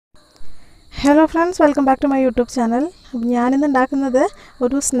Hello friends, welcome back to my YouTube channel. ഞാനിന്ന് ഉണ്ടാക്കുന്നത്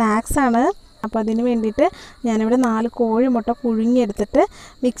ഒരു സ്നാക്സാണ്. അപ്പോൾ അതിന് വേണ്ടിയിട്ട് ഞാനിവിടെ 4 കോഴിമുട്ട പുഴുങ്ങിയെടുത്തിട്ട്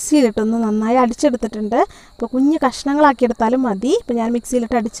മിക്സിയിലിട്ടൊന്ന് നന്നായി അടിച്ചെടുത്തിട്ടുണ്ട്. അപ്പോൾ കുഞ്ഞ് കഷ്ണങ്ങളാക്കി എടുത്താലും മതി. ഇപ്പോൾ ഞാൻ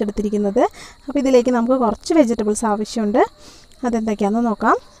മിക്സിയിലിട്ട് അടിച്ചെടുത്തിരിക്കുന്നത്. അപ്പോൾ ഇതിലേക്ക് നമുക്ക് കുറച്ച് വെജിറ്റബിൾസ് ആവശ്യമുണ്ട്. അതെന്തൊക്കെയാണെന്ന്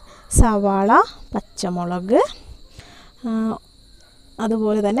നോക്കാം. സവാള, പച്ചമുളക്,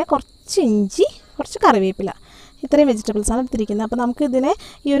 അതുപോലെ തന്നെ കുറച്ച് ഇഞ്ചി, കുറച്ച് കറിവേപ്പില, ഇത്രയും വെജിറ്റബിൾസാണ് എടുത്തിരിക്കുന്നത്. അപ്പോൾ നമുക്ക് ഇതിനെ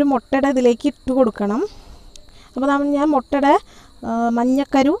ഈ ഒരു മുട്ടയുടെ ഇതിലേക്ക് ഇട്ട് കൊടുക്കണം. അപ്പോൾ ഞാൻ മുട്ടയുടെ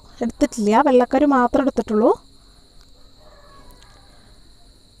മഞ്ഞക്കരു എടുത്തിട്ടില്ല, വെള്ളക്കരു മാത്രം എടുത്തിട്ടുള്ളൂ.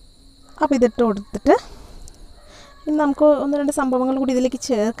 അപ്പോൾ ഇതിട്ട് കൊടുത്തിട്ട് ഇനി നമുക്ക് 1-2 സംഭവങ്ങൾ കൂടി ഇതിലേക്ക്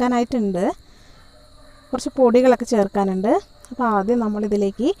ചേർക്കാനായിട്ടുണ്ട്. കുറച്ച് പൊടികളൊക്കെ ചേർക്കാനുണ്ട്. അപ്പോൾ ആദ്യം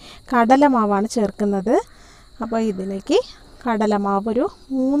നമ്മളിതിലേക്ക് കടലമാവാണ് ചേർക്കുന്നത്. അപ്പോൾ ഇതിലേക്ക് കടലമാവ് ഒരു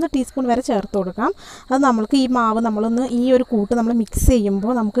 3 ടീസ്പൂൺ വരെ ചേർത്ത് കൊടുക്കാം. അത് നമ്മൾക്ക് ഈ മാവ് ഈ ഒരു കൂട്ട് നമ്മൾ മിക്സ്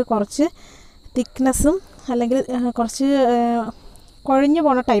ചെയ്യുമ്പോൾ നമുക്ക് കുറച്ച് തിക്നെസ്സും അല്ലെങ്കിൽ കുറച്ച് കുഴഞ്ഞു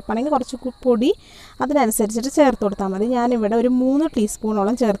പോണ ടൈപ്പാണെങ്കിൽ കുറച്ച് പൊടി അതിനനുസരിച്ചിട്ട് ചേർത്ത് കൊടുത്താൽ മതി. ഞാനിവിടെ ഒരു 3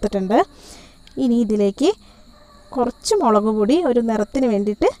 ടീസ്പൂണോളം ചേർത്തിട്ടുണ്ട്. ഇനി ഇതിലേക്ക് കുറച്ച് മുളക് പൊടി ഒരു നിറത്തിന്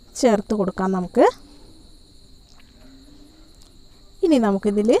വേണ്ടിയിട്ട് ചേർത്ത് കൊടുക്കാം നമുക്ക്. ഇനി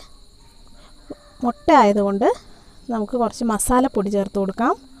നമുക്കിതിൽ മുട്ട ആയതുകൊണ്ട് നമുക്ക് കുറച്ച് മസാലപ്പൊടി ചേർത്ത്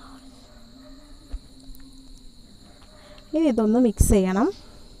കൊടുക്കാം. ഇനി ഇതൊന്ന്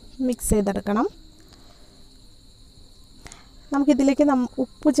മിക്സ് ചെയ്തെടുക്കണം. നമുക്കിതിലേക്ക്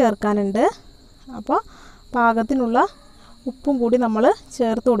ഉപ്പ് ചേർക്കാനുണ്ട്. അപ്പോൾ പാകത്തിനുള്ള ഉപ്പും കൂടി നമ്മൾ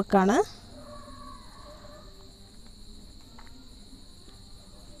ചേർത്ത് കൊടുക്കുകയാണ്.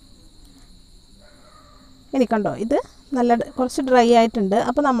 ഇനി കണ്ടോ, ഇത് കുറച്ച് ഡ്രൈ ആയിട്ടുണ്ട്.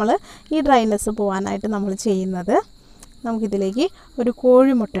 അപ്പോൾ നമ്മൾ ഈ ഡ്രൈനെസ് പോകാനായിട്ട് നമ്മൾ ചെയ്യുന്നത്, നമുക്കിതിലേക്ക് ഒരു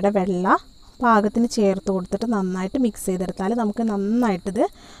കോഴിമുട്ടയുടെ വെള്ള പാകത്തിന് ചേർത്ത് കൊടുത്തിട്ട് നന്നായിട്ട് മിക്സ് ചെയ്തെടുത്താൽ നമുക്ക് നന്നായിട്ടിത്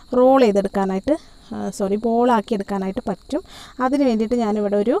ബോളാക്കി എടുക്കാനായിട്ട് പറ്റും. അതിന് വേണ്ടിയിട്ട്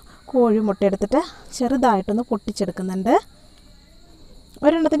ഞാനിവിടെ ഒരു കോഴിമുട്ട എടുത്തിട്ട് ചെറുതായിട്ടൊന്ന് പൊട്ടിച്ചെടുക്കുന്നുണ്ട്.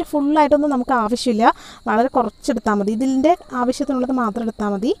 ഒരെണ്ണത്തിൻ്റെ ഫുള്ളായിട്ടൊന്നും നമുക്ക് ആവശ്യമില്ല, വളരെ കുറച്ചെടുത്താൽ മതി. ഇതിൻ്റെ ആവശ്യത്തിനുള്ളത് മാത്രം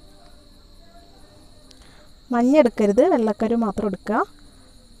എടുത്താൽ മതി. മഞ്ഞ എടുക്കരുത്, വെള്ളക്കരു മാത്രം എടുക്കുക.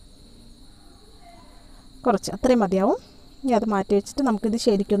 കുറച്ച് അത്രയും മതിയാവും. ഇനി അത് മാറ്റി വെച്ചിട്ട് നമുക്കിത്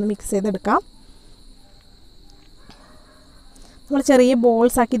ശരിക്കൊന്ന് മിക്സ് ചെയ്തെടുക്കാം. നമ്മൾ ചെറിയ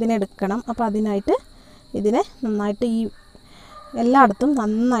ബോൾസാക്കി ഇതിനെ എടുക്കണം. അപ്പോൾ അതിനായിട്ട് ഇതിനെ നന്നായിട്ട് എല്ലായിടത്തും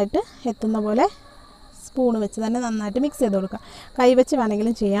നന്നായിട്ട് എത്തുന്ന പോലെ സ്പൂണ് വെച്ച് തന്നെ നന്നായിട്ട് മിക്സ് ചെയ്ത് കൊടുക്കാം. കൈ വെച്ച്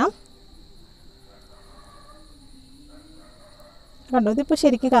വേണമെങ്കിലും ചെയ്യാം. കണ്ടോ, ഇതിപ്പോൾ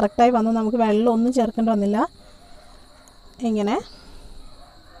ശരിക്കും കറക്റ്റായി വന്നു. നമുക്ക് വെള്ളമൊന്നും ചേർക്കേണ്ടി വന്നില്ല. ഇങ്ങനെ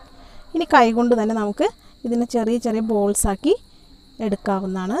ഇനി കൈ കൊണ്ട് തന്നെ നമുക്ക് ഇതിനെ ചെറിയ ചെറിയ ബോൾസാക്കി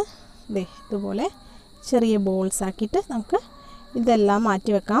എടുക്കാവുന്നതാണ്. ഇതുപോലെ ചെറിയ ബോൾസാക്കിയിട്ട് നമുക്ക് ഇതെല്ലാം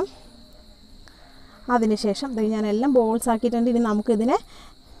മാറ്റി വെക്കാം. അതിനുശേഷം ഞാനെല്ലാം ബോൾസാക്കിയിട്ടുണ്ട്. ഇനി നമുക്കിതിനെ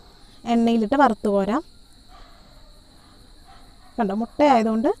എണ്ണയിലിട്ട് വറുത്ത് കോരാം. കണ്ടോ,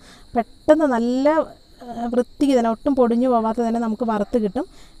 മുട്ടയായതുകൊണ്ട് പെട്ടെന്ന് നല്ല വൃത്തിക്ക് തന്നെ ഒട്ടും പൊടിഞ്ഞു പോവാത്ത തന്നെ നമുക്ക് വറുത്ത് കിട്ടും.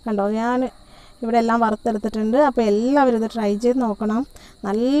 കണ്ടോ, ഞാൻ ഇവിടെ എല്ലാം വറുത്തെടുത്തിട്ടുണ്ട്. അപ്പോൾ എല്ലാവരും ഇത് ട്രൈ ചെയ്ത് നോക്കണം.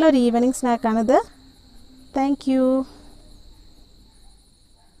 നല്ലൊരു ഈവനിങ് സ്നാക്കാണിത്. Thank you.